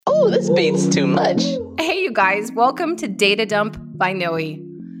This beats too much. Hey, you guys, welcome to Data Dump by Noe.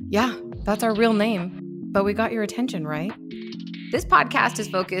 Yeah, that's our real name, but we got your attention, right? This podcast is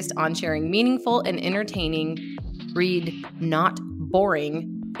focused on sharing meaningful and entertaining, read not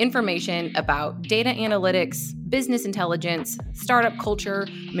boring, information about data analytics, business intelligence, startup culture,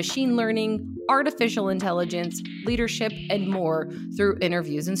 machine learning, artificial intelligence, leadership, and more through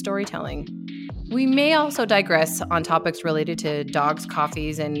interviews and storytelling. We may also digress on topics related to dogs,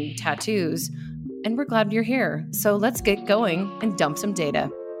 coffees, and tattoos, and we're glad you're here. So let's get going and dump some data.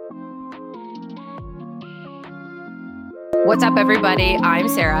 What's up, everybody? I'm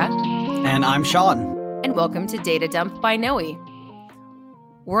Sarah. And I'm Sean. And welcome to Data Dump by Noe.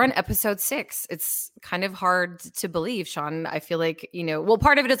 We're on episode 6. It's kind of hard to believe, Sean. I feel like,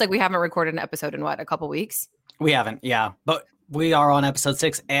 part of it is like we haven't recorded an episode in a couple weeks? We haven't, yeah. But we are on episode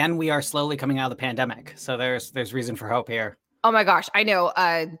 6 and we are slowly coming out of the pandemic. So there's reason for hope here. Oh my gosh, I know.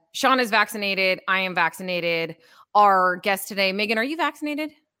 Sean is vaccinated. I am vaccinated. Our guest today, Megan, are you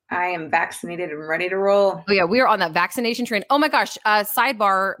vaccinated? I am vaccinated and ready to roll. Oh yeah, we are on that vaccination train. Oh my gosh.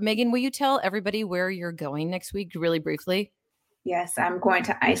 Sidebar, Megan, will you tell everybody where you're going next week really briefly? Yes, I'm going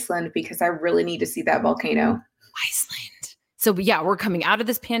to Iceland because I really need to see that volcano. Iceland. So yeah, we're coming out of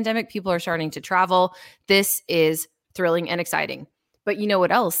this pandemic. People are starting to travel. This is thrilling and exciting. But you know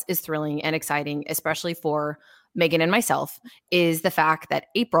what else is thrilling and exciting, especially for Megan and myself, is the fact that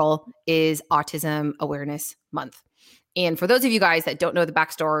April is Autism Awareness Month. And for those of you guys that don't know the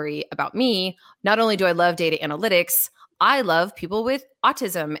backstory about me, not only do I love data analytics, I love people with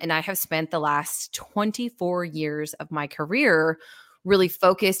autism. And I have spent the last 24 years of my career really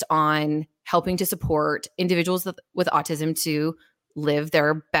focused on helping to support individuals with autism to live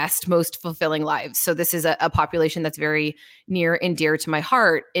their best, most fulfilling lives. So this is a population that's very near and dear to my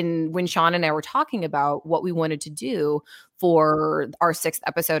heart. And when Sean and I were talking about what we wanted to do for our 6th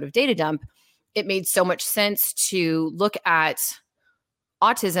episode of Data Dump, it made so much sense to look at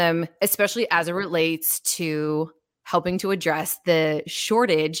autism, especially as it relates to helping to address the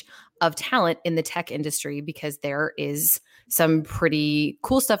shortage of talent in the tech industry, because there is some pretty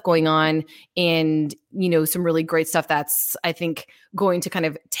cool stuff going on and, some really great stuff that's, I think, going to kind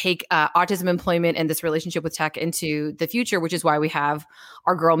of take autism employment and this relationship with tech into the future, which is why we have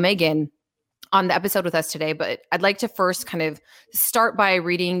our girl Megan on the episode with us today. But I'd like to first kind of start by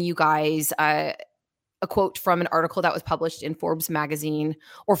reading you guys a quote from an article that was published in Forbes magazine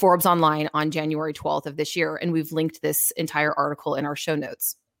or Forbes Online on January 12th of this year. And we've linked this entire article in our show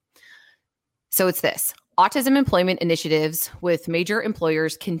notes. So it's this: autism employment initiatives with major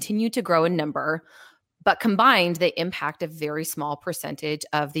employers continue to grow in number, but combined, they impact a very small percentage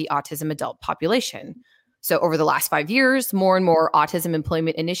of the autism adult population. So over the last 5 years, more and more autism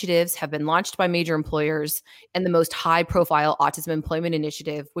employment initiatives have been launched by major employers, and the most high-profile autism employment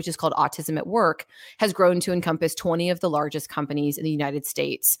initiative, which is called Autism at Work, has grown to encompass 20 of the largest companies in the United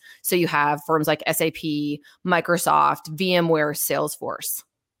States. So you have firms like SAP, Microsoft, VMware, Salesforce.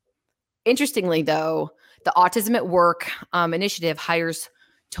 Interestingly, though, the Autism at Work initiative hires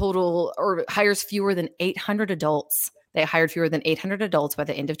fewer than 800 adults. They hired fewer than 800 adults by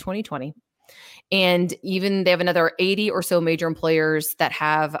the end of 2020. And even they have another 80 or so major employers that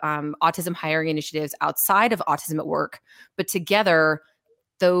have autism hiring initiatives outside of Autism at Work. But together,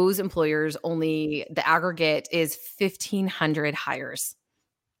 those employers only, the aggregate is 1,500 hires.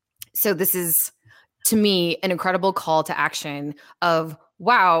 So this is, to me, an incredible call to action of,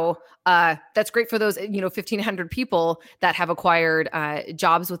 wow, that's great for those, 1,500 people that have acquired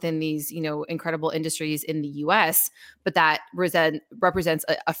jobs within these, incredible industries in the U.S., but that represents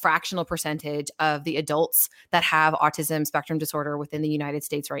a fractional percentage of the adults that have autism spectrum disorder within the United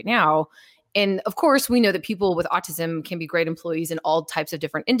States right now. And of course, we know that people with autism can be great employees in all types of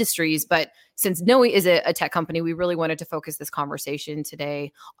different industries. But since Noe is a tech company, we really wanted to focus this conversation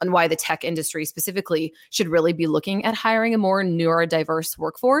today on why the tech industry specifically should really be looking at hiring a more neurodiverse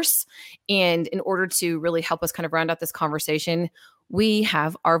workforce. And in order to really help us kind of round out this conversation, we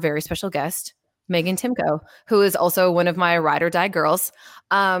have our very special guest, Megan Timko, who is also one of my ride or die girls.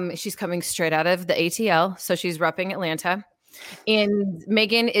 She's coming straight out of the ATL, so she's repping Atlanta. And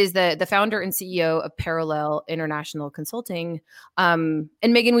Megan is the founder and CEO of Parallel International Consulting. And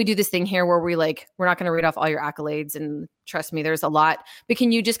Megan, we do this thing here where we're not going to read off all your accolades, and trust me, there's a lot. But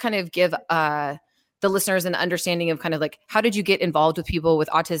can you just kind of give the listeners an understanding of kind of like, how did you get involved with people with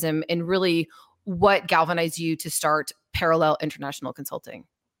autism, and really what galvanized you to start Parallel International Consulting?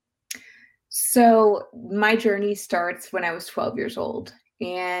 So my journey starts when I was 12 years old,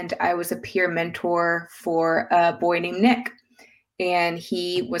 and I was a peer mentor for a boy named Nick. And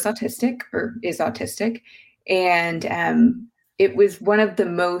he was autistic, or is autistic. And it was one of the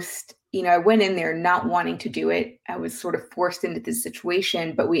most, I went in there not wanting to do it. I was sort of forced into this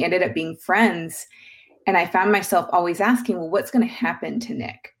situation, but we ended up being friends. And I found myself always asking, well, what's going to happen to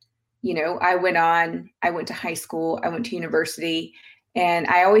Nick? I went to high school, I went to university, and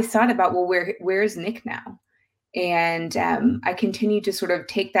I always thought about, well, where is Nick now? And I continued to sort of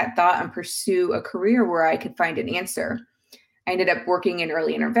take that thought and pursue a career where I could find an answer. I ended up working in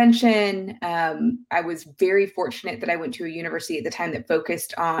early intervention. I was very fortunate that I went to a university at the time that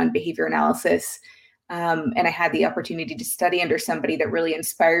focused on behavior analysis. And I had the opportunity to study under somebody that really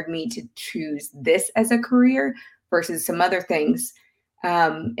inspired me to choose this as a career versus some other things.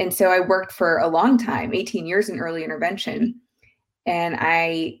 And so I worked for a long time, 18 years in early intervention. And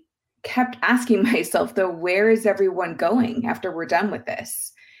I kept asking myself, though, where is everyone going after we're done with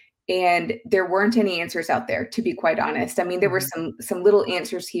this? And there weren't any answers out there, to be quite honest. I mean, there were some little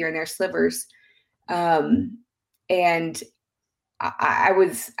answers here and there, slivers. And I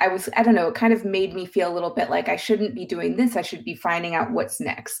don't know, it kind of made me feel a little bit like I shouldn't be doing this. I should be finding out what's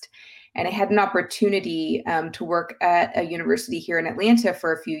next. And I had an opportunity to work at a university here in Atlanta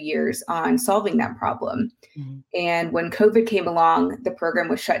for a few years on solving that problem. Mm-hmm. And when COVID came along, the program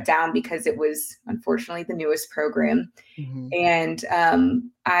was shut down because it was unfortunately the newest program. Mm-hmm. And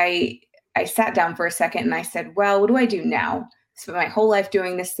I sat down for a second and I said, well, what do I do now? Spent my whole life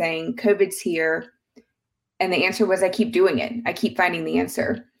doing this thing. COVID's here. And the answer was, I keep doing it. I keep finding the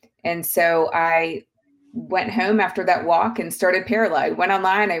answer. And so I went home after that walk and started Parallel. Went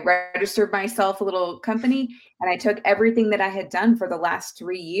online, I registered myself a little company, and I took everything that I had done for the last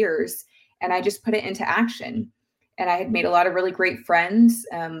 3 years and I just put it into action. And I had made a lot of really great friends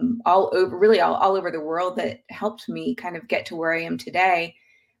all over the world that helped me kind of get to where I am today.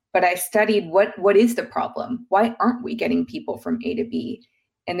 But I studied what is the problem? Why aren't we getting people from A to B?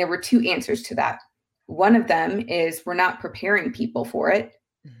 And there were two answers to that. One of them is we're not preparing people for it.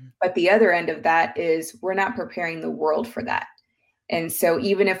 Mm-hmm. But the other end of that is we're not preparing the world for that. And so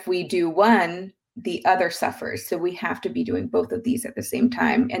even if we do one, the other suffers. So we have to be doing both of these at the same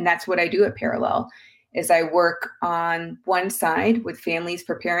time. And that's what I do at Parallel, is I work on one side with families,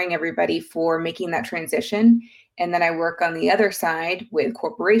 preparing everybody for making that transition. And then I work on the other side with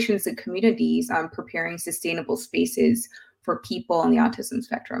corporations and communities on preparing sustainable spaces for people on the autism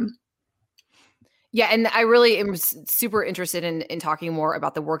spectrum. Yeah. And I really am super interested in talking more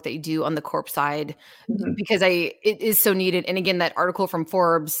about the work that you do on the corp side, mm-hmm. because it is so needed. And again, that article from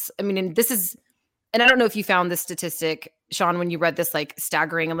Forbes, I mean, and I don't know if you found this statistic, Sean, when you read this, like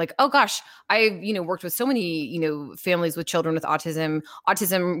staggering. I'm like, oh gosh, I've, worked with so many, families with children with autism.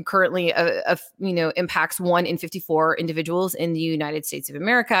 Autism currently, impacts 1 in 54 individuals in the United States of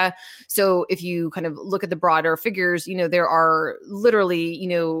America. So if you kind of look at the broader figures, there are literally,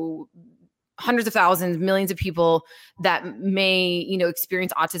 hundreds of thousands, millions of people that may,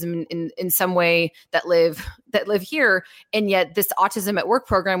 experience autism in some way that live here. And yet this Autism at Work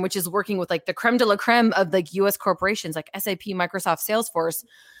program, which is working with like the creme de la creme of like US corporations like SAP, Microsoft, Salesforce,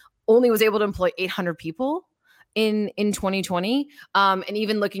 only was able to employ 800 people in 2020. And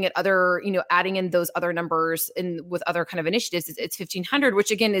even looking at other, adding in those other numbers and with other kind of initiatives, it's 1,500, which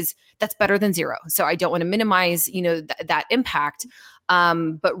again that's better than zero. So I don't want to minimize, that impact.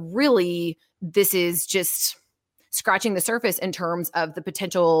 But really, this is just scratching the surface in terms of the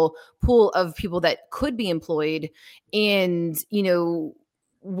potential pool of people that could be employed. And,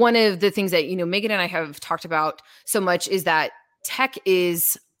 one of the things that, Megan and I have talked about so much is that tech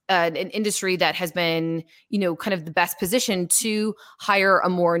is an industry that has been, kind of the best position to hire a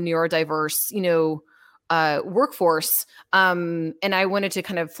more neurodiverse, workforce. And I wanted to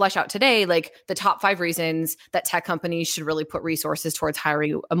kind of flesh out today, like the top 5 reasons that tech companies should really put resources towards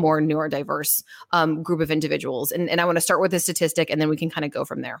hiring a more neurodiverse group of individuals. And I want to start with a statistic and then we can kind of go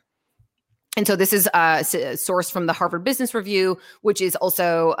from there. And so this is a source from the Harvard Business Review, which is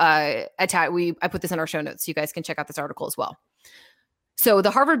also I put this in our show notes, so you guys can check out this article as well. So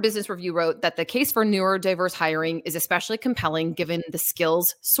the Harvard Business Review wrote that the case for neurodiverse hiring is especially compelling given the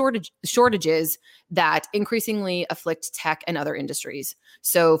skills shortages that increasingly afflict tech and other industries.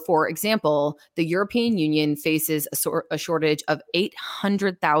 So, for example, the European Union faces a shortage of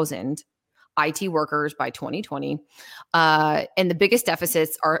 800,000 IT workers by 2020. And the biggest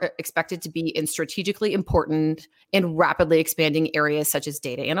deficits are expected to be in strategically important and rapidly expanding areas such as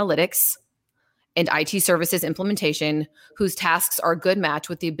data analytics and IT services implementation, whose tasks are a good match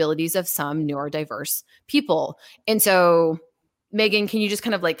with the abilities of some neurodiverse people. And so, Megan, can you just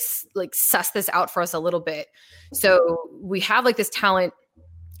kind of like suss this out for us a little bit? So we have like this talent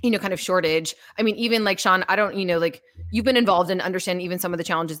kind of shortage. I mean, even like Sean, I don't, like you've been involved in understanding even some of the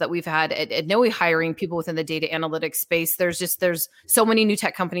challenges that we've had at Noe hiring people within the data analytics space. There's so many new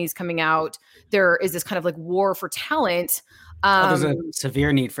tech companies coming out. There is this kind of like war for talent. There's a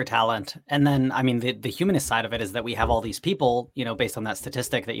severe need for talent. And then, I mean, the humanist side of it is that we have all these people, based on that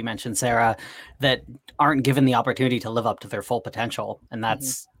statistic that you mentioned, Sarah, that aren't given the opportunity to live up to their full potential. And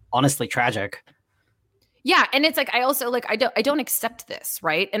that's honestly tragic. Yeah. And it's like, I also like, I don't accept this.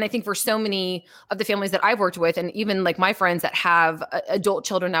 Right. And I think for so many of the families that I've worked with, and even like my friends that have adult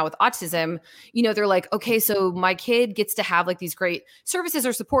children now with autism, they're like, okay, so my kid gets to have like these great services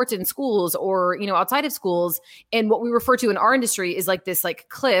or supports in schools or, outside of schools. And what we refer to in our industry is like this like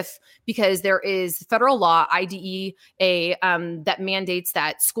cliff, because there is federal law, IDEA, that mandates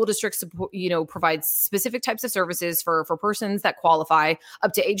that school districts, provide specific types of services for persons that qualify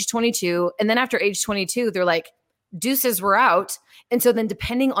up to age 22. And then after age 22, they're like, deuces, we're out. And so then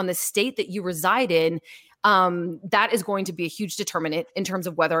depending on the state that you reside in, that is going to be a huge determinant in terms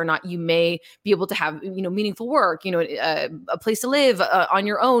of whether or not you may be able to have, meaningful work, a place to live on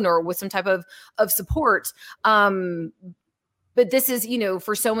your own or with some type of support. But this is,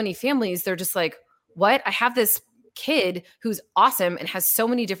 for so many families, they're just like, what? I have this kid who's awesome and has so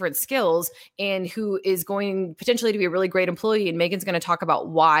many different skills and who is going potentially to be a really great employee. And Megan's going to talk about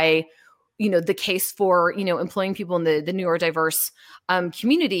why the case for, employing people in the neurodiverse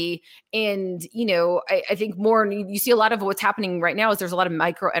community. And, I think more, you see a lot of what's happening right now is there's a lot of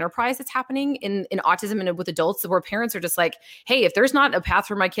micro enterprise that's happening in autism and with adults where parents are just like, hey, if there's not a path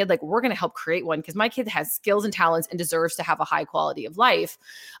for my kid, like we're going to help create one because my kid has skills and talents and deserves to have a high quality of life.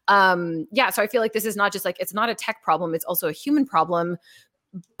 So I feel like this is not just like, it's not a tech problem. It's also a human problem.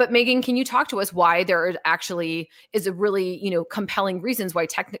 But Megan, can you talk to us why there actually is a really, compelling reasons why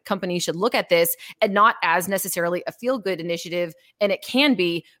tech companies should look at this and not as necessarily a feel-good initiative, and it can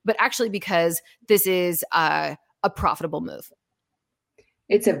be, but actually because this is a profitable move?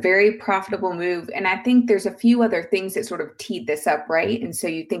 It's a very profitable move. And I think there's a few other things that sort of teed this up, right? And so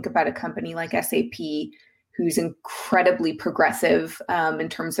you think about a company like SAP, who's incredibly progressive in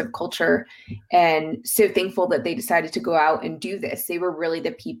terms of culture, and so thankful that they decided to go out and do this. They were really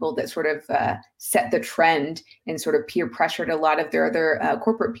the people that sort of set the trend and sort of peer pressured a lot of their other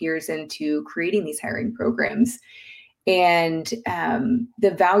corporate peers into creating these hiring programs. And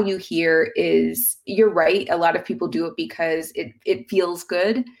the value here is, you're right, a lot of people do it because it feels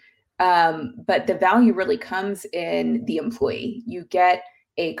good. But the value really comes in the employee. You get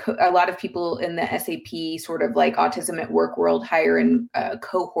a lot of people in the SAP sort of like autism at work world hire in a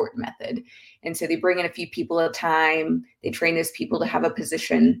cohort method. And so they bring in a few people at a time. They train those people to have a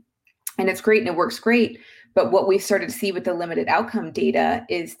position, and it's great and it works great. But what we've started to see with the limited outcome data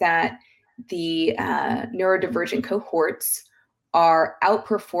is that the neurodivergent cohorts are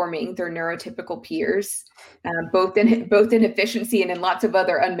outperforming their neurotypical peers, both in efficiency and in lots of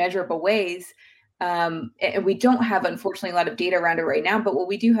other unmeasurable ways. And we don't have, unfortunately, a lot of data around it right now, but what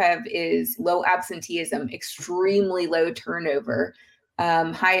we do have is low absenteeism, extremely low turnover,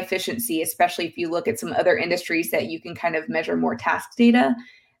 high efficiency, especially if you look at some other industries that you can kind of measure more task data.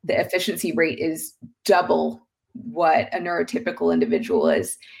 The efficiency rate is double what a neurotypical individual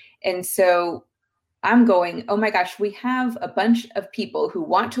is. And so I'm going, oh my gosh, we have a bunch of people who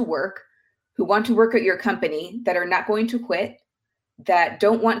want to work at your company that are not going to quit, that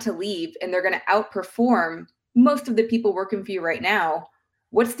don't want to leave, and they're going to outperform most of the people working for you right now.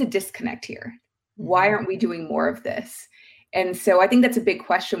 What's the disconnect here? Why aren't we doing more of this? And so I think that's a big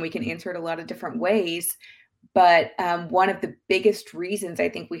question. We can answer it a lot of different ways. But one of the biggest reasons I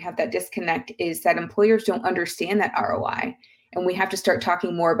think we have that disconnect is that employers don't understand that ROI. And we have to start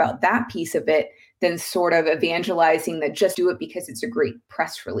talking more about that piece of it than sort of evangelizing that just do it because it's a great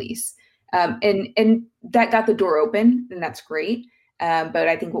press release. And that got the door open, and that's great. But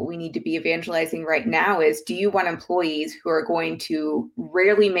I think what we need to be evangelizing right now is, do you want employees who are going to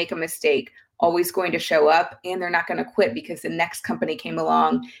rarely make a mistake, always going to show up, and they're not going to quit because the next company came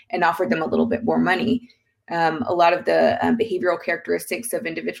along and offered them a little bit more money? A lot of the behavioral characteristics of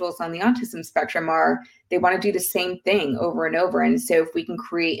individuals on the autism spectrum are they want to do the same thing over and over. And so if we can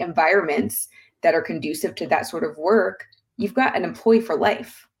create environments that are conducive to that sort of work, you've got an employee for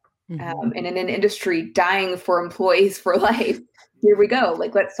life. And in an industry dying for employees for life, here we go.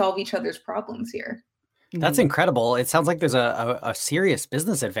 Like, let's solve each other's problems here. That's incredible. It sounds like there's a serious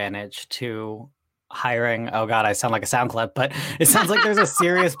business advantage to hiring. Oh God, I sound like a sound clip, but it sounds like there's a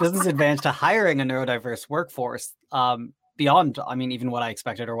serious business advantage to hiring a neurodiverse workforce beyond, I mean, even what I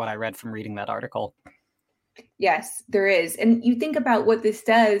expected or what I read from reading that article. Yes, there is. And you think about what this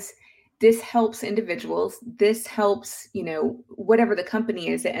does. this helps individuals. This helps, whatever the company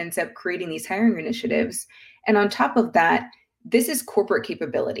is that ends up creating these hiring initiatives. And on top of that, this is corporate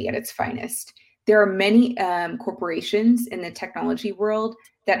capability at its finest. There are many corporations in the technology world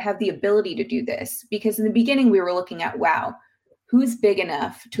that have the ability to do this, because in the beginning we were looking at, wow, who's big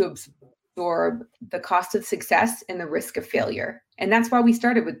enough to absorb the cost of success and the risk of failure? And that's why we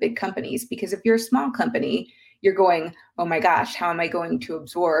started with big companies, because if you're a small company, you're going, oh my gosh, how am I going to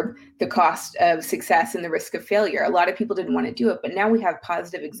absorb the cost of success and the risk of failure? A lot of people didn't want to do it, but now we have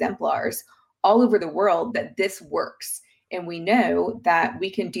positive exemplars all over the world that this works. And we know that we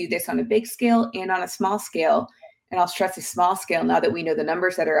can do this on a big scale and on a small scale. And I'll stress a small scale now that we know the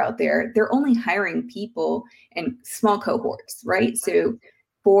numbers that are out there. They're only hiring people in small cohorts, right? So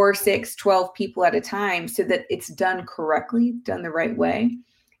 4, 6, 12 people at a time, so that it's done correctly, done the right way.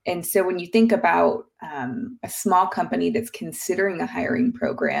 And so when you think about a small company that's considering a hiring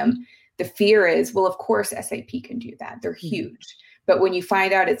program, the fear is, well, of course, SAP can do that. They're huge. But when you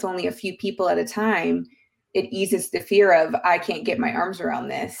find out it's only a few people at a time, it eases the fear of, I can't get my arms around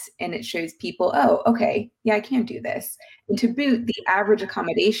this. And it shows people, oh, okay, yeah, I can do this. And to boot, the average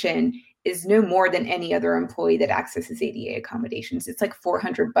accommodation is no more than any other employee that accesses ADA accommodations. It's like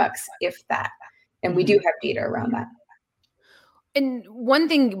 $400, if that. And we do have data around that. And one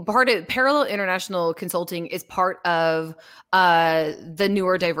thing, part of Parallel International Consulting is part of the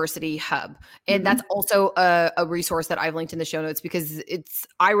Neurodiversity Hub. And that's also a resource that I've linked in the show notes, because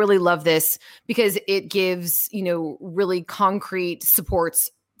I really love this, because it gives, really concrete supports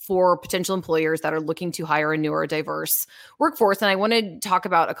for potential employers that are looking to hire a neurodiverse workforce. And I want to talk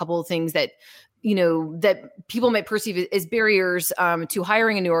about a couple of things that that people might perceive as barriers to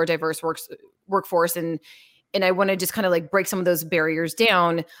hiring a neurodiverse workforce. And I want to just kind of like break some of those barriers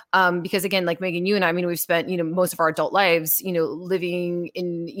down, because again, like Megan, you and I mean, we've spent, most of our adult lives, living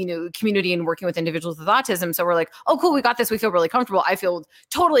in, community and working with individuals with autism. So we're like, oh, cool, we got this. We feel really comfortable. I feel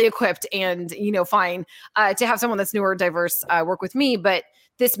totally equipped and, fine to have someone that's neurodiverse work with me. But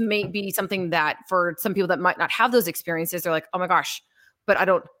this may be something that for some people that might not have those experiences, they're like, oh my gosh, but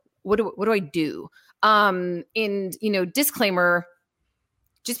what do I do? And, disclaimer,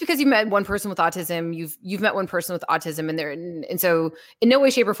 just because you met one person with autism, you've met one person with autism, and so in no way,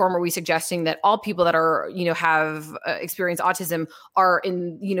 shape, or form are we suggesting that all people that are have experienced autism are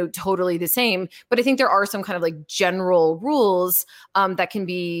in totally the same. But I think there are some kind of like general rules that can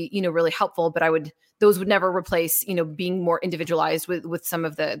be really helpful. But those would never replace being more individualized with some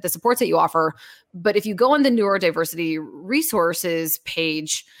of the supports that you offer. But if you go on the neurodiversity resources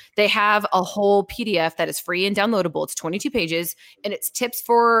page, they have a whole PDF that is free and downloadable. It's 22 pages, and it's tips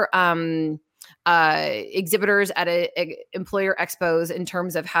for exhibitors at employer expos in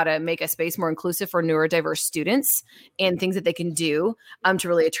terms of how to make a space more inclusive for neurodiverse students and things that they can do to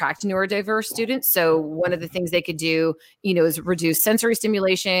really attract neurodiverse students. So one of the things they could do, is reduce sensory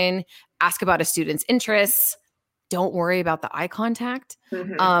stimulation, ask about a student's interests, don't worry about the eye contact,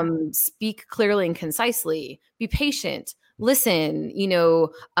 speak clearly and concisely, be patient, listen,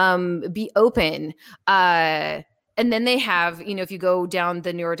 be open. And then they have, if you go down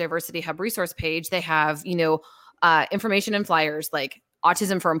the Neurodiversity Hub resource page, they have, information and flyers like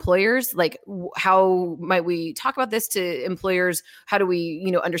autism for employers. Like, how might we talk about this to employers? How do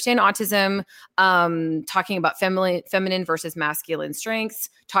we, understand autism? Talking about feminine versus masculine strengths,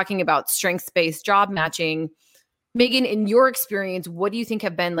 talking about strengths-based job matching. Megan, in your experience, what do you think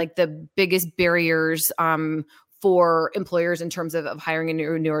have been like the biggest barriers for employers in terms of hiring a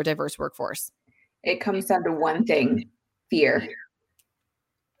neurodiverse workforce? It comes down to one thing: fear.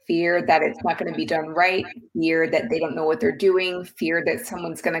 Fear that it's not going to be done right, fear that they don't know what they're doing, fear that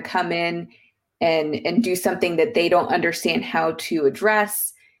someone's going to come in and do something that they don't understand how to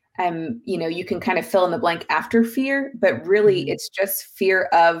address. You can kind of fill in the blank after fear, but really it's just fear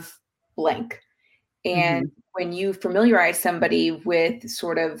of blank. And when you familiarize somebody with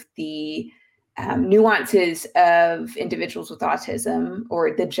sort of the nuances of individuals with autism,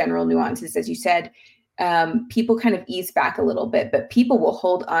 or the general nuances, as you said, people kind of ease back a little bit, but people will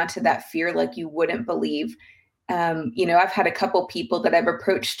hold on to that fear like you wouldn't believe. I've had a couple people that I've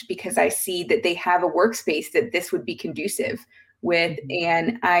approached because I see that they have a workspace that this would be conducive with.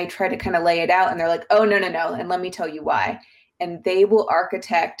 And I try to kind of lay it out and they're like, oh, no. And let me tell you why. And they will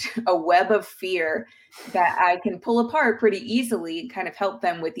architect a web of fear that I can pull apart pretty easily and kind of help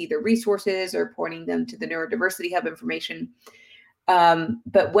them with either resources or pointing them to the Neurodiversity Hub information.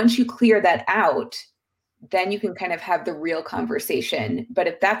 But once you clear that out, then you can kind of have the real conversation. But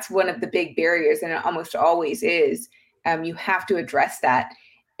if that's one of the big barriers, and it almost always is, you have to address that.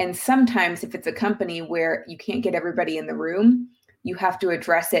 And sometimes if it's a company where you can't get everybody in the room, you have to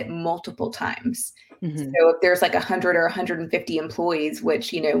address it multiple times. Mm-hmm. So if there's like 100 or 150 employees,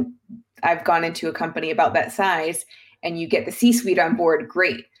 which, I've gone into a company about that size, and you get the C-suite on board,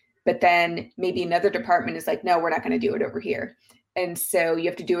 great. But then maybe another department is like, no, we're not going to do it over here. And so you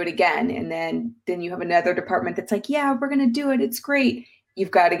have to do it again. And then you have another department that's like, yeah, we're going to do it. It's great. You've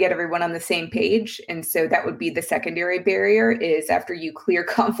got to get everyone on the same page. And so that would be the secondary barrier, is after you clear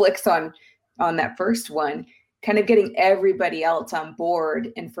conflicts on that first one, kind of getting everybody else on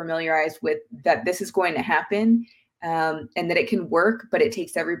board and familiarized with that this is going to happen, and that it can work, but it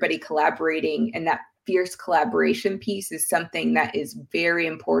takes everybody collaborating. And that fierce collaboration piece is something that is very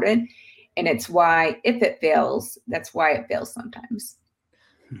important. And it's why, if it fails, that's why it fails sometimes.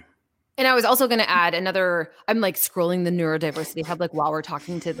 And I was also going to add another, I'm like scrolling the neurodiversity hub, like while we're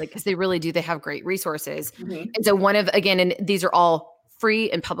talking to, like, cause they really do, they have great resources. Mm-hmm. And so and these are all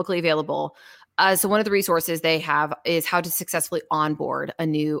free and publicly available. So one of the resources they have is how to successfully onboard a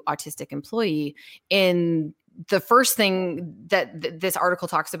new autistic employee. And the first thing that this article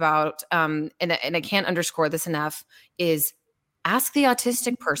talks about, and I can't underscore this enough, is ask the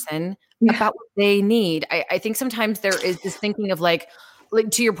autistic person about what they need. I think sometimes there is this thinking of like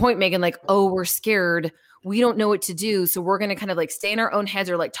to your point, Megan, like, oh, we're scared. We don't know what to do. So we're going to kind of like stay in our own heads,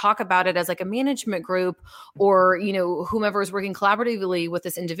 or like talk about it as like a management group, or, whomever is working collaboratively with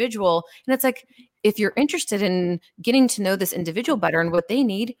this individual. And it's like, if you're interested in getting to know this individual better and what they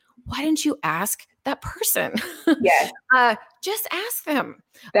need, why didn't you ask that person? Yes. Just ask them.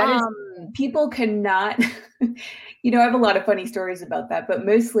 That is, people cannot, I have a lot of funny stories about that, but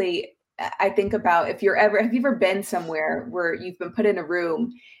mostly I think about have you ever been somewhere where you've been put in a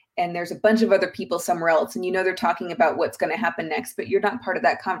room and there's a bunch of other people somewhere else, and they're talking about what's going to happen next, but you're not part of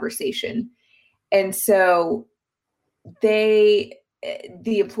that conversation. And so the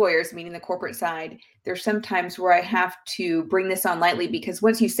employers, meaning the corporate side, there's sometimes where I have to bring this on lightly, because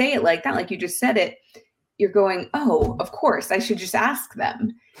once you say it like that, like you just said it, you're going, oh, of course, I should just ask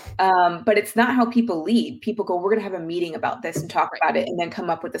them. But it's not how people lead. People go, we're going to have a meeting about this and talk about it, and then come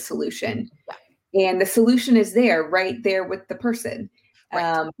up with a solution. And the solution is right there with the person.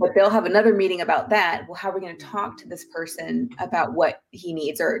 But they'll have another meeting about that. Well, how are we going to talk to this person about what he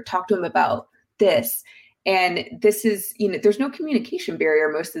needs, or talk to him about this? And this is, there's no communication barrier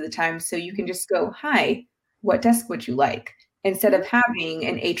most of the time. So you can just go, hi, what desk would you like? Instead of having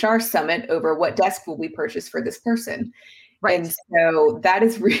an HR summit over what desk will we purchase for this person. Right. And so that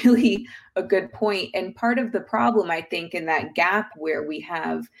is really a good point. And part of the problem, I think, in that gap where we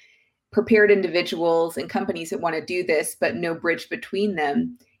have prepared individuals and companies that want to do this, but no bridge between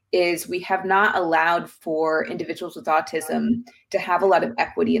them, is we have not allowed for individuals with autism to have a lot of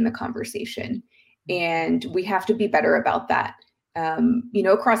equity in the conversation. And we have to be better about that.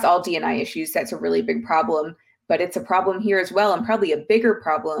 Across all D&I issues, that's a really big problem, but it's a problem here as well, and probably a bigger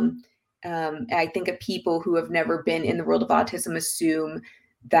problem. I think of people who have never been in the world of autism assume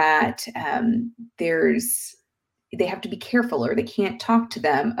that they have to be careful, or they can't talk to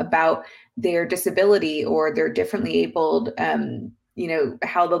them about their disability or their differently abled,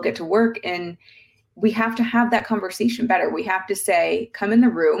 how they'll get to work. And we have to have that conversation better. We have to say, come in the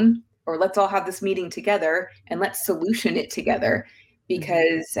room, or let's all have this meeting together and let's solution it together,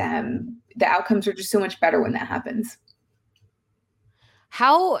 because the outcomes are just so much better when that happens.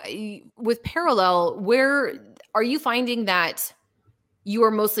 How, with Parallel, where are you finding that you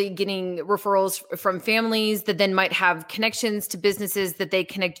are mostly getting referrals from families that then might have connections to businesses that they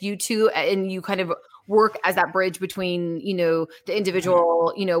connect you to, and you kind of work as that bridge between, the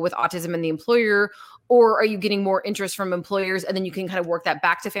individual, with autism and the employer? Or are you getting more interest from employers and then you can kind of work that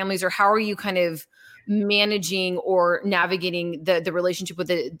back to families? Or how are you kind of managing or navigating the relationship with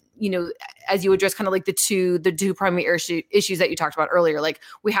the, as you address kind of like the two primary issues that you talked about earlier? Like,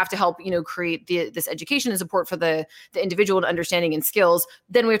 we have to help, create this education and support for the individual and understanding and skills.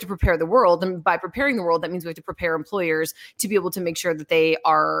 Then we have to prepare the world. And by preparing the world, that means we have to prepare employers to be able to make sure that they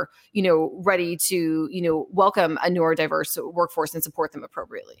are, ready to, welcome a neurodiverse workforce and support them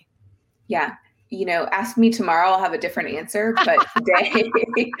appropriately. Yeah. Ask me tomorrow, I'll have a different answer. But today,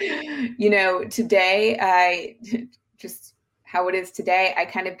 today I just how it is today, I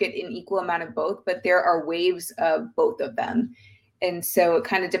kind of get an equal amount of both, but there are waves of both of them. And so it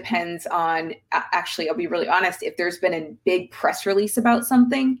kind of depends on, actually, I'll be really honest, if there's been a big press release about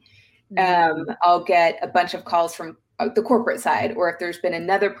something, I'll get a bunch of calls from the corporate side, or if there's been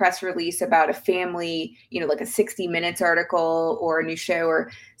another press release about a family, like a 60 Minutes article or a new show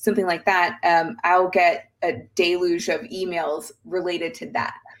or something like that, I'll get a deluge of emails related to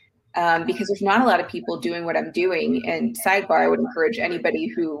that, because there's not a lot of people doing what I'm doing. And sidebar, I would encourage anybody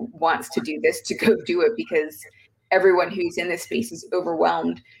who wants to do this to go do it, because everyone who's in this space is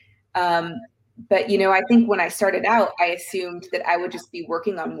overwhelmed. But, I think when I started out, I assumed that I would just be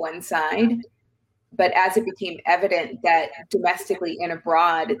working on one side. But as it became evident that domestically and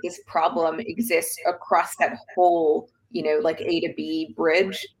abroad, this problem exists across that whole, like A to B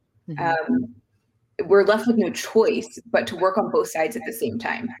bridge, we're left with no choice but to work on both sides at the same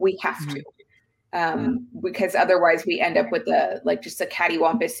time. We have to. Because otherwise we end up with just a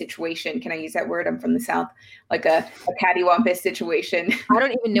cattywampus situation. Can I use that word? I'm from the South. Like a cattywampus situation. I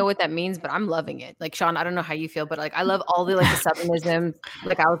don't even know what that means, but I'm loving it. Like, Sean, I don't know how you feel, but like, I love all the Southernisms.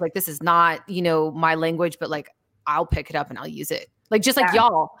 Like, I was like, this is not, my language, but like, I'll pick it up and I'll use it. Like, just like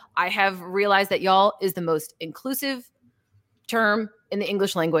y'all, I have realized that y'all is the most inclusive term in the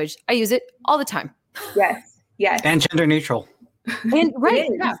English language. I use it all the time. Yes. And gender neutral. And right.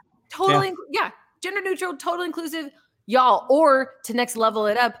 Yeah. Totally. Yeah. Gender neutral, totally inclusive, y'all, or to next level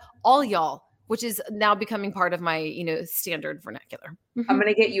it up, all y'all, which is now becoming part of my, standard vernacular. I'm going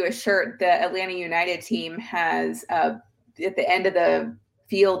to get you a shirt. The Atlanta United team has, at the end of the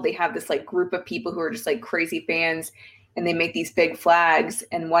field, they have this like group of people who are just like crazy fans, and they make these big flags.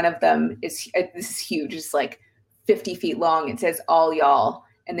 And one of them this is huge. It's like 50 feet long. It says all y'all,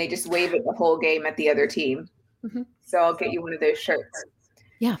 and they just wave it the whole game at the other team. So I'll get you one of those shirts.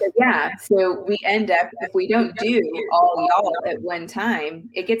 So we end up, if we don't do all y'all at one time,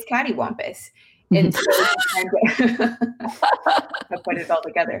 it gets cattywampus. And so I put it all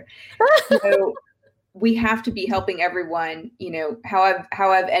together. So we have to be helping everyone. How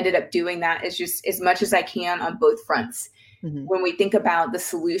I've ended up doing that is just as much as I can on both fronts. When we think about the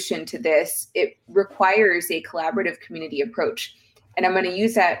solution to this, it requires a collaborative community approach. And I'm going to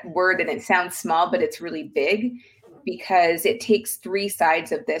use that word, and it sounds small, but it's really big. Because it takes three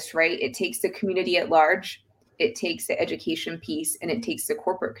sides of this, right? It takes the community at large, it takes the education piece, and it takes the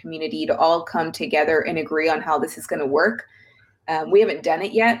corporate community to all come together and agree on how this is going to work. We haven't done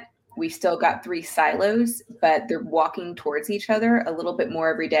it yet. We've still got three silos, but they're walking towards each other a little bit more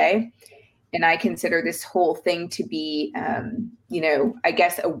every day. And I consider this whole thing to be, I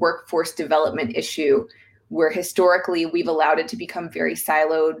guess, a workforce development issue, where historically we've allowed it to become very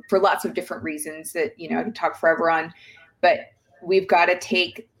siloed for lots of different reasons that, I could talk forever on, but we've got to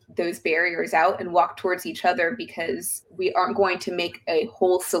take those barriers out and walk towards each other, because we aren't going to make a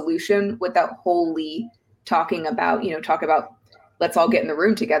whole solution without wholly talking about, let's all get in the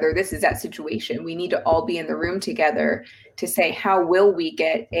room together. This is that situation. We need to all be in the room together to say, how will we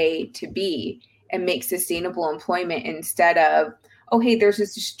get A to B and make sustainable employment, instead of, oh, hey, there's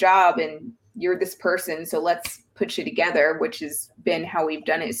this job and you're this person, so let's put you together, which has been how we've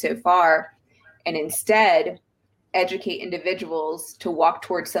done it so far. And instead, educate individuals to walk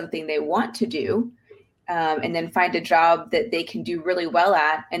towards something they want to do, and then find a job that they can do really well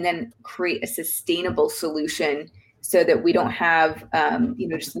at, and then create a sustainable solution so that we don't have,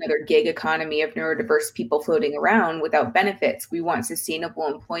 just another gig economy of neurodiverse people floating around without benefits. We want sustainable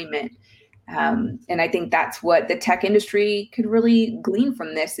employment. And I think that's what the tech industry could really glean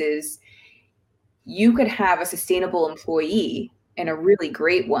from this is, you could have a sustainable employee, and a really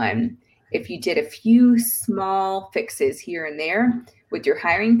great one, if you did a few small fixes here and there with your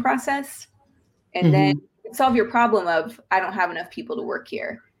hiring process, and then solve your problem of, I don't have enough people to work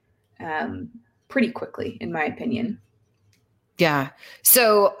here, pretty quickly, in my opinion. Yeah.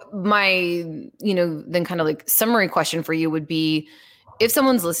 So my, then kind of like summary question for you would be, if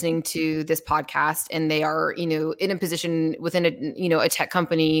someone's listening to this podcast and they are, in a position within a tech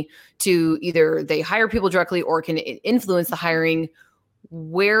company to either they hire people directly or can influence the hiring,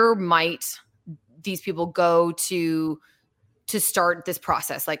 where might these people go to start this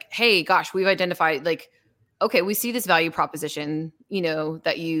process? Like, hey, gosh, we've identified, like, okay, we see this value proposition,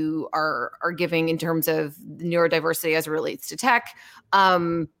 that you are giving in terms of neurodiversity as it relates to tech.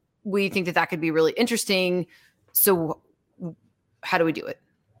 We think that could be really interesting. So how do we do it?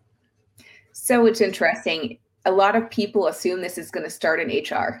 So it's interesting. A lot of people assume this is going to start in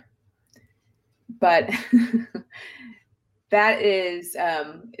HR, but that is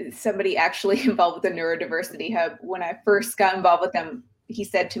somebody actually involved with the Neurodiversity Hub. When I first got involved with them, he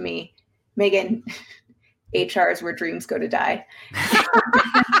said to me, Megan, HR is where dreams go to die.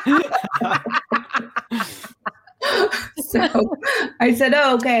 So I said,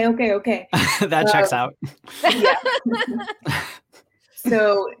 oh, okay. That checks out. Yeah.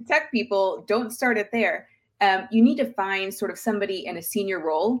 So tech people, don't start it there. You need to find sort of somebody in a senior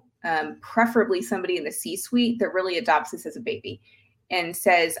role, preferably somebody in the C-suite that really adopts this as a baby and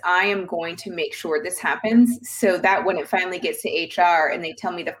says, I am going to make sure this happens, so that when it finally gets to HR and they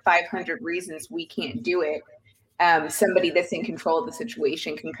tell me the 500 reasons we can't do it, somebody that's in control of the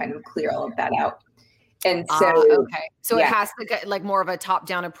situation can kind of clear all of that out. And so, okay. So it has to get like more of a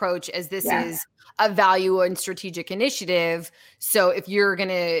top-down approach, as this is a value and strategic initiative. So if you're going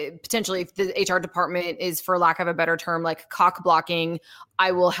to potentially, if the HR department is, for lack of a better term, like cock blocking,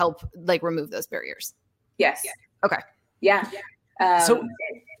 I will help like remove those barriers. Yes. Okay. Yeah. So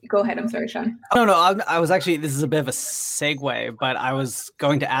go ahead. I'm sorry, Sean. No. I was actually, this is a bit of a segue, but I was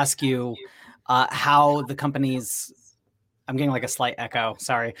going to ask you how the companies, I'm getting like a slight echo,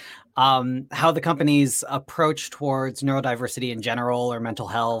 sorry, how the company's approach towards neurodiversity in general or mental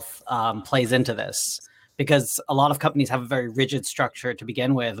health plays into this. Because a lot of companies have a very rigid structure to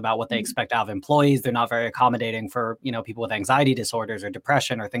begin with about what they expect out of employees. They're not very accommodating for, people with anxiety disorders or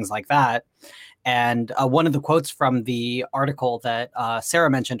depression or things like that. And one of the quotes from the article that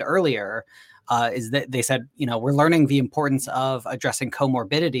Sarah mentioned earlier is that they said, we're learning the importance of addressing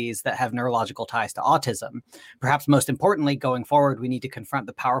comorbidities that have neurological ties to autism. Perhaps most importantly, going forward, we need to confront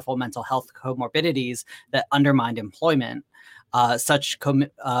the powerful mental health comorbidities that undermine employment. Such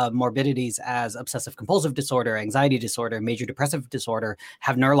morbidities as obsessive compulsive disorder, anxiety disorder, major depressive disorder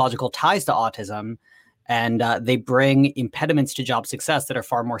have neurological ties to autism, and they bring impediments to job success that are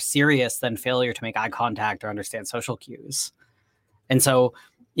far more serious than failure to make eye contact or understand social cues. And so,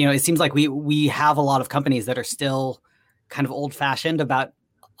 it seems like we have a lot of companies that are still kind of old-fashioned about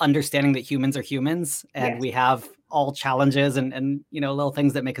understanding that humans are humans, and we have all challenges and little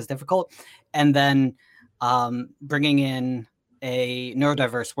things that make us difficult, and then bringing in a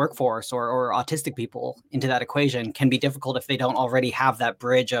neurodiverse workforce or autistic people into that equation can be difficult if they don't already have that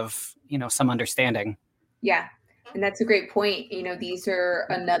bridge of, some understanding. Yeah. And that's a great point.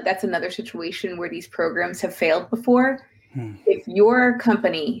 That's another situation where these programs have failed before. If your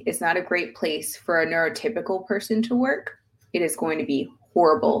company is not a great place for a neurotypical person to work, it is going to be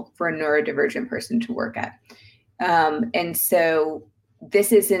horrible for a neurodivergent person to work at. And so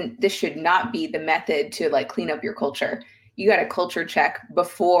this should not be the method to like clean up your culture. You got a culture check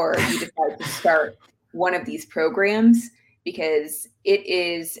before you decide to start one of these programs, because it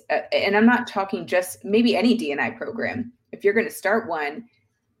is, and I'm not talking just maybe any D&I program. If you're going to start one,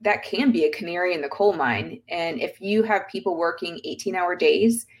 that can be a canary in the coal mine. And if you have people working 18-hour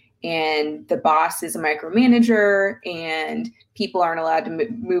days and the boss is a micromanager and people aren't allowed to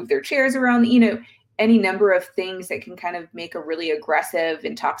move their chairs around, any number of things that can kind of make a really aggressive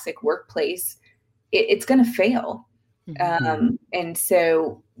and toxic workplace, it's going to fail. And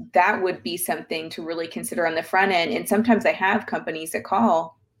so that would be something to really consider on the front end. And sometimes I have companies that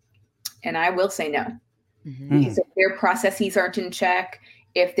call and I will say no, because if their processes aren't in check,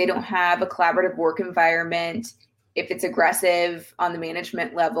 if they don't have a collaborative work environment, if it's aggressive on the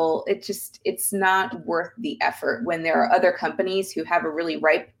management level, it's not worth the effort when there are other companies who have a really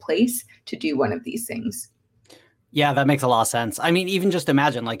ripe place to do one of these things. Yeah, that makes a lot of sense. I mean, even just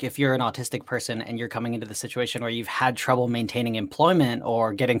imagine, like, if you're an autistic person and you're coming into the situation where you've had trouble maintaining employment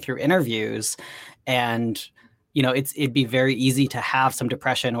or getting through interviews, and, it'd be very easy to have some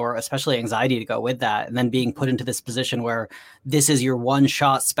depression or especially anxiety to go with that. And then being put into this position where this is your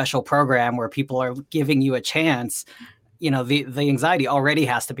one-shot special program where people are giving you a chance, the anxiety already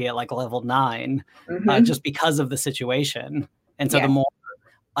has to be at like level 9 just because of the situation. And so the more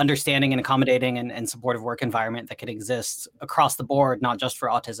understanding and accommodating and supportive work environment that could exist across the board, not just for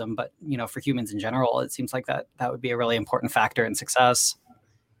autism, but, for humans in general, it seems like that would be a really important factor in success.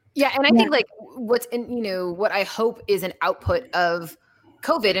 Yeah. And I think like what I hope is an output of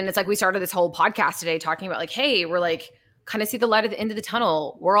COVID. And it's like, we started this whole podcast today talking about like, hey, we're like kind of see the light at the end of the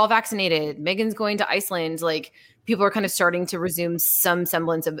tunnel. We're all vaccinated. Megan's going to Iceland. Like, people are kind of starting to resume some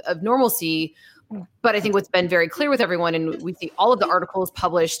semblance of normalcy. But I think what's been very clear with everyone, and we see all of the articles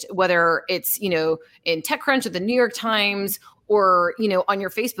published, whether it's, in TechCrunch or the New York Times or, on your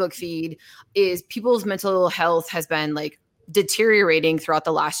Facebook feed, is people's mental health has been like deteriorating throughout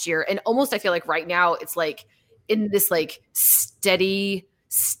the last year. And almost, I feel like right now it's like in this like steady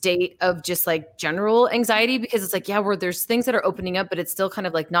state of just like general anxiety, because it's like, where there's things that are opening up, but it's still kind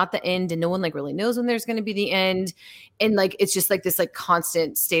of like not the end, and no one like really knows when there's going to be the end. And like, it's just like this like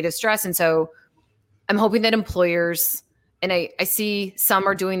constant state of stress. And so I'm hoping that employers, and I see some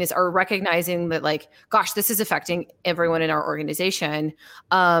are doing this, are recognizing that like, gosh, this is affecting everyone in our organization.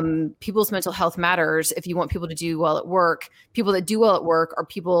 People's mental health matters. If you want people to do well at work, people that do well at work are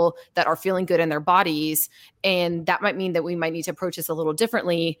people that are feeling good in their bodies. And that might mean that we might need to approach this a little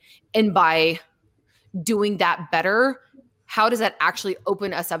differently. And by doing that better, how does that actually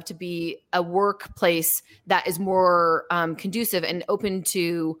open us up to be a workplace that is more conducive and open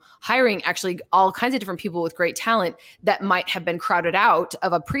to hiring actually all kinds of different people with great talent that might have been crowded out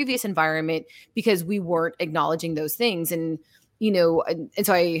of a previous environment because we weren't acknowledging those things. And, and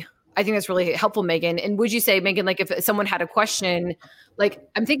so I I think that's really helpful, Megan. And would you say, Megan, like if someone had a question, like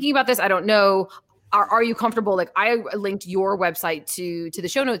I'm thinking about this, I don't know, are you comfortable? Like I linked your website to the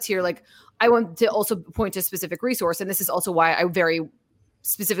show notes here. Like I want to also point to a specific resource. And this is also why I very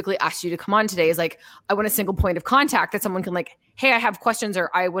specifically asked you to come on today, is like, I want a single point of contact that someone can like, hey, I have questions, or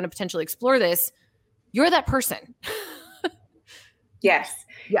I want to potentially explore this. You're that person. Yes.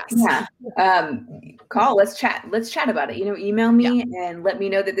 Yes. Yeah. Call, let's chat about it. Email me and let me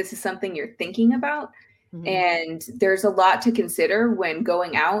know that this is something you're thinking about. Mm-hmm. And there's a lot to consider when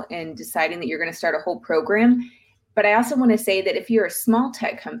going out and deciding that you're going to start a whole program. But I also want to say that if you're a small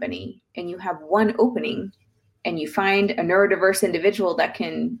tech company and you have one opening and you find a neurodiverse individual that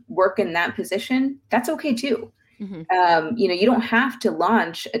can work in that position, that's okay too. Mm-hmm. You don't have to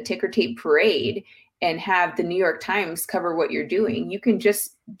launch a ticker tape parade and have the New York Times cover what you're doing. You can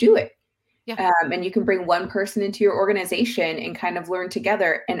just do it. Yeah. And you can bring one person into your organization and kind of learn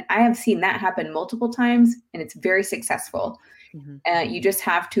together. And I have seen that happen multiple times, and it's very successful. Mm-hmm. You just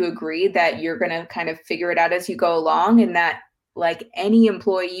have to agree that you're going to kind of figure it out as you go along, and that like any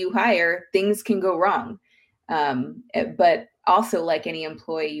employee you hire, things can go wrong. But also like any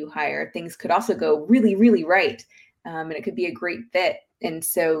employee you hire, things could also go really, really right. And it could be a great fit. And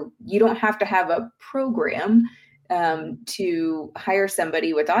so you don't have to have a program to hire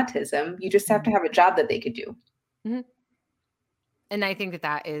somebody with autism. You just have to have a job that they could do. Mm-hmm. And I think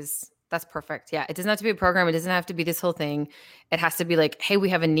that's perfect. Yeah. It doesn't have to be a program. It doesn't have to be this whole thing. It has to be like, hey, we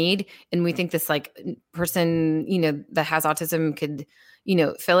have a need and we think this like person, that has autism could,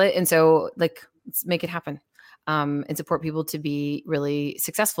 fill it. And so like, let's make it happen. And support people to be really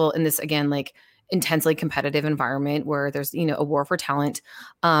successful in this, again, like intensely competitive environment where there's, a war for talent.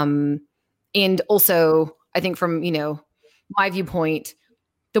 And also I think from, my viewpoint,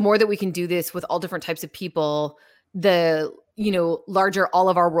 the more that we can do this with all different types of people, the, larger all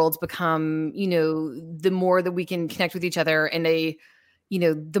of our worlds become, the more that we can connect with each other, and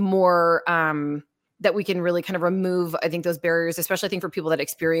the more, that we can really kind of remove, I think, those barriers, especially I think for people that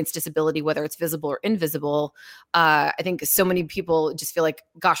experience disability, whether it's visible or invisible. I think so many people just feel like,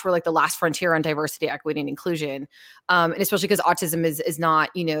 gosh, we're like the last frontier on diversity, equity, and inclusion. And especially because autism is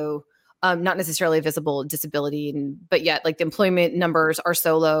not, not necessarily a visible disability, but yet like the employment numbers are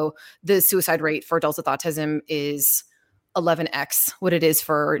so low. The suicide rate for adults with autism is 11x what it is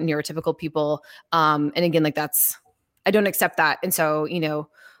for neurotypical people. And again, like I don't accept that. And so,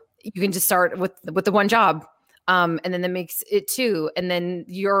 you can just start with the one job. And then that makes it 2. And then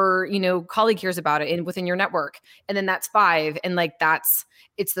your, colleague hears about it and within your network. And then that's 5. And like,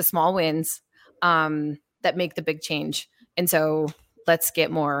 it's the small wins that make the big change. And so let's get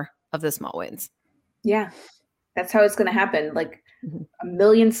more of the small wins. Yeah. That's how it's going to happen. Like a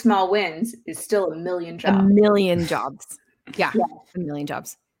million small wins is still a million jobs. A million jobs. Yeah. A million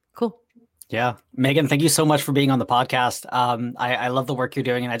jobs. Cool. Yeah. Megan, thank you so much for being on the podcast. I love the work you're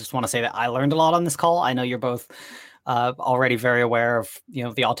doing. And I just want to say that I learned a lot on this call. I know you're both already very aware of, the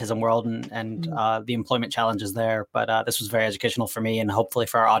autism world and the employment challenges there. But this was very educational for me and hopefully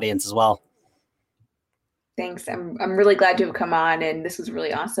for our audience as well. Thanks. I'm really glad to have come on, and this was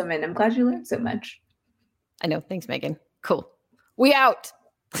really awesome. And I'm glad you learned so much. I know. Thanks, Megan. Cool. We out.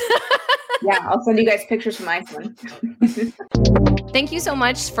 Yeah, I'll send you guys pictures from Iceland. Thank you so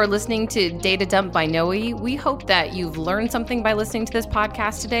much for listening to Data Dump by Noe. We hope that you've learned something by listening to this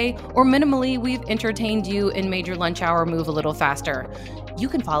podcast today, or minimally, we've entertained you and made your lunch hour move a little faster. You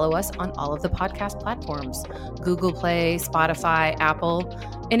can follow us on all of the podcast platforms, Google Play, Spotify, Apple.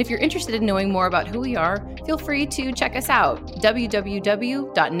 And if you're interested in knowing more about who we are, feel free to check us out,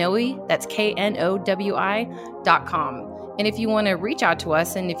 www.nowi, that's knowi.com. And if you want to reach out to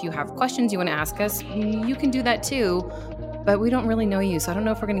us and if you have questions you want to ask us, you can do that too. But we don't really know you, so I don't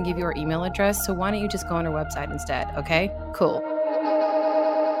know if we're going to give you our email address. So why don't you just go on our website instead? Okay, cool.